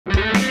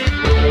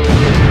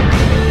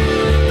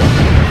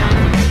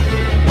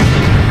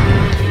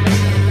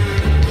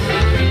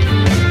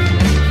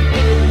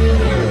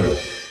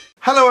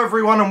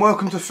everyone and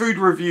welcome to Food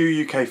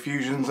Review UK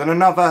Fusions and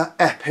another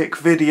epic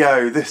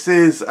video. This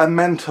is a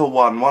mental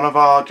one of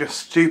our just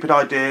stupid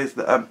ideas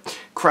that are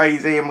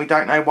crazy and we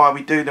don't know why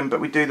we do them,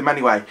 but we do them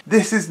anyway.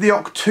 This is the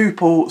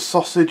Octuple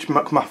Sausage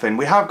McMuffin.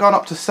 We have gone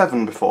up to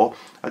 7 before.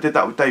 I did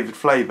that with David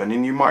Flavin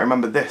and you might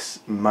remember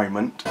this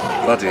moment.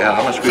 Bloody hell,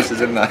 how much grease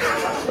is in there?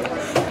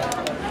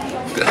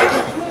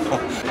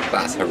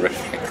 That's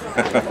horrific.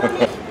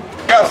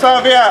 Got a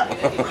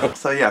serviette!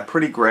 So yeah,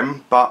 pretty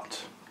grim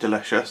but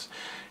delicious.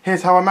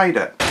 Here's how I made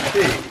it.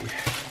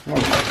 1,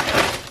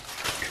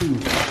 2,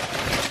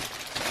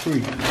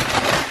 3,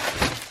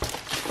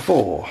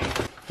 4.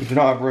 We do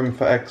not have room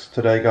for eggs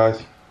today,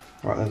 guys.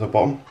 Right, there's a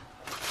bottom.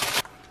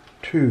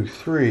 2,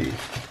 3,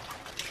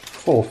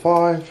 4,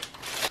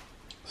 5,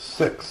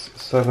 6,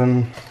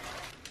 7,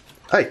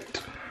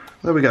 8.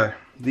 There we go.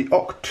 The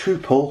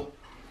Octuple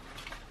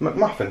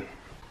McMuffin.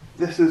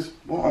 This is,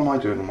 what am I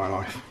doing in my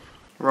life?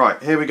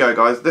 Right, here we go,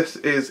 guys. This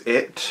is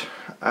it.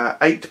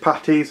 8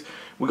 patties.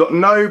 We got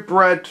no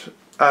bread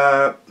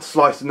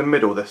slice in the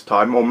middle this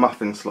time, or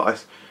muffin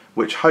slice,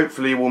 which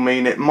hopefully will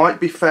mean it might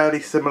be fairly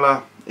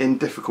similar in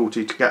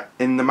difficulty to get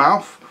in the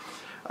mouth.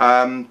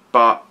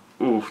 But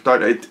oof,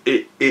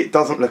 it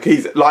doesn't look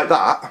easy like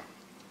that.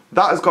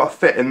 That has got to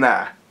fit in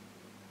there.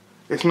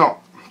 It's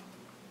not.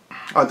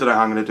 I don't know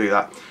how I'm going to do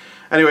that.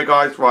 Anyway,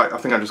 guys, right. I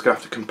think I'm just going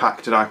to have to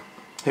compact it.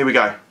 Here we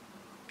go.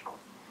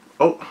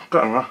 Oh,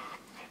 got it.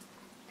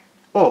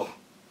 Oh.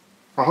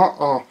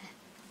 Oh.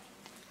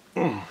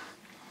 Mm.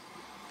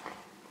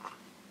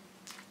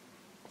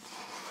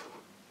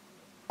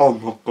 Oh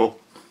my god.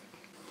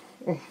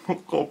 Oh my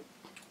god.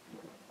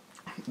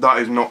 That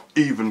is not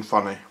even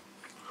funny.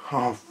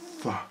 Oh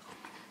fuck.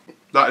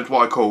 That is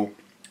what I call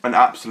an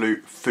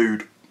absolute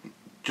food,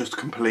 just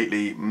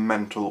completely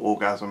mental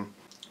orgasm.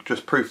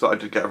 Just proof that I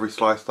did get every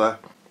slice there.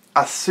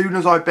 As soon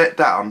as I bit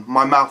down,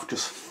 my mouth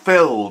just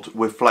filled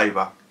with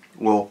flavour.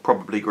 Well,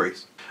 probably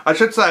grease. I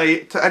should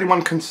say, to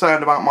anyone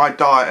concerned about my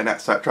diet and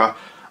etc.,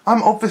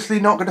 I'm obviously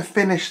not going to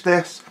finish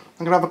this.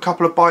 I'm going to have a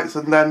couple of bites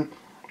and then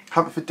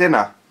have it for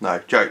dinner. No,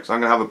 jokes. I'm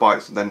going to have a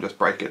bite and then just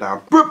break it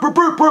down. Break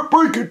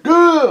it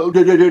down.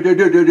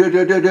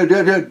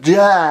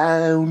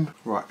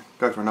 Right,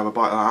 go for another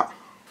bite of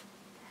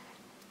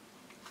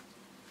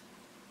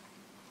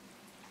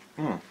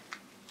that.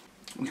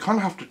 You kind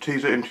of have to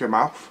tease it into your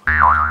mouth.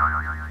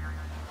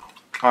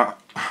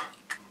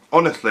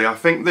 Honestly, I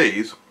think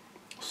these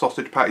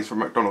sausage patties from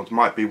McDonald's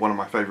might be one of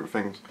my favourite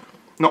things.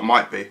 Not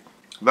might be.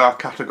 They are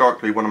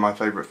categorically one of my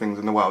favourite things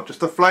in the world.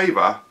 Just the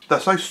flavour, they're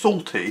so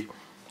salty,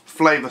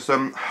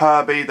 flavoursome,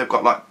 herby. They've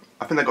got like,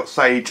 I think they've got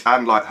sage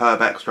and like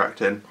herb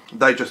extract in.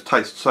 They just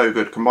taste so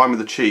good, combined with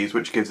the cheese,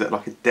 which gives it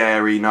like a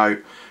dairy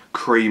note,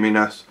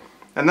 creaminess.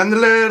 And then the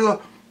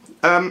little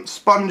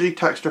spongy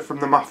texture from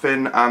the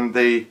muffin and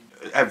the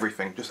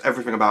everything, just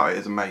everything about it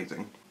is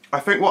amazing. I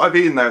think what I've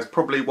eaten there is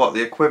probably what,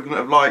 the equivalent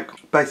of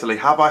like, basically,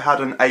 have I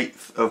had an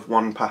 1/8 of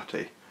one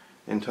patty?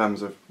 In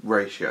terms of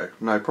ratio.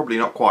 No, probably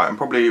not quite. I'm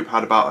probably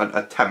had about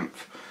a 1/10.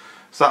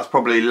 So that's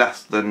probably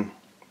less than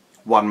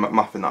one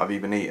McMuffin that I've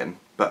even eaten.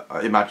 But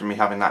imagine me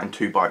having that in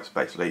 2 bites,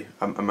 basically.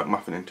 A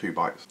McMuffin in 2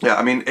 bites. Yeah,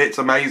 I mean, it's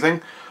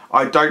amazing.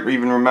 I don't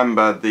even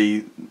remember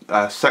the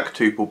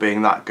Octuple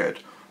being that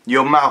good.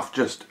 Your mouth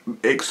just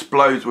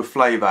explodes with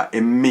flavour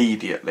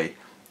immediately.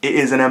 It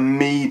is an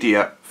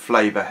immediate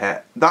flavour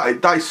hit.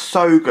 That is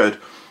so good.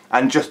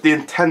 And just the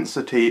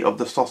intensity of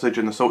the sausage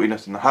and the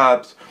saltiness and the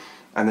herbs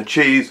and the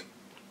cheese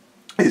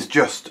is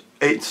just,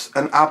 it's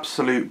an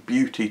absolute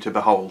beauty to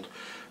behold.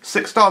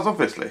 6 stars,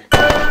 obviously.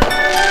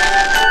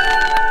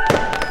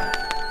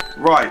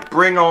 Right,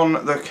 bring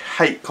on the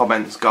hate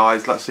comments,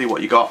 guys. Let's see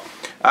what you got.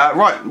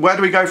 Right, where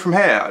do we go from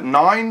here?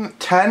 9?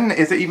 10?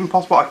 Is it even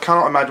possible? I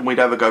cannot imagine we'd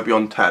ever go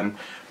beyond 10.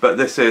 But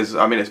this is,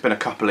 I mean, it's been a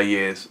couple of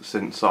years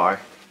since or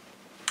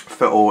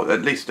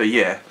at least a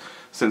year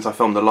since I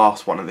filmed the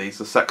last one of these,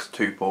 the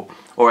Octuple,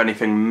 or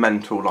anything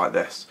mental like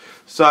this.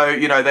 So,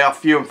 you know, they are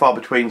few and far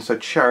between, so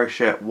cherish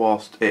it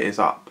whilst it is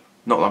up.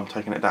 Not that I'm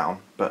taking it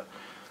down, but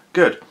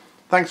good.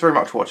 Thanks very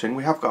much for watching.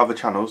 We have got other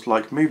channels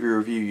like Movie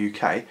Review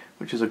UK,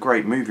 which is a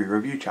great movie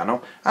review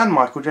channel, and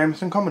Michael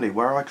Jamieson Comedy,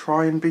 where I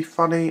try and be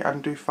funny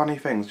and do funny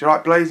things. Do you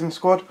like Blazing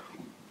Squad?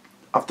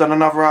 I've done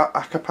another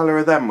a cappella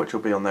of them, which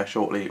will be on there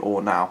shortly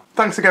or now.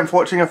 Thanks again for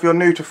watching. If you're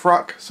new to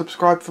Fruck,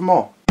 subscribe for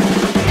more.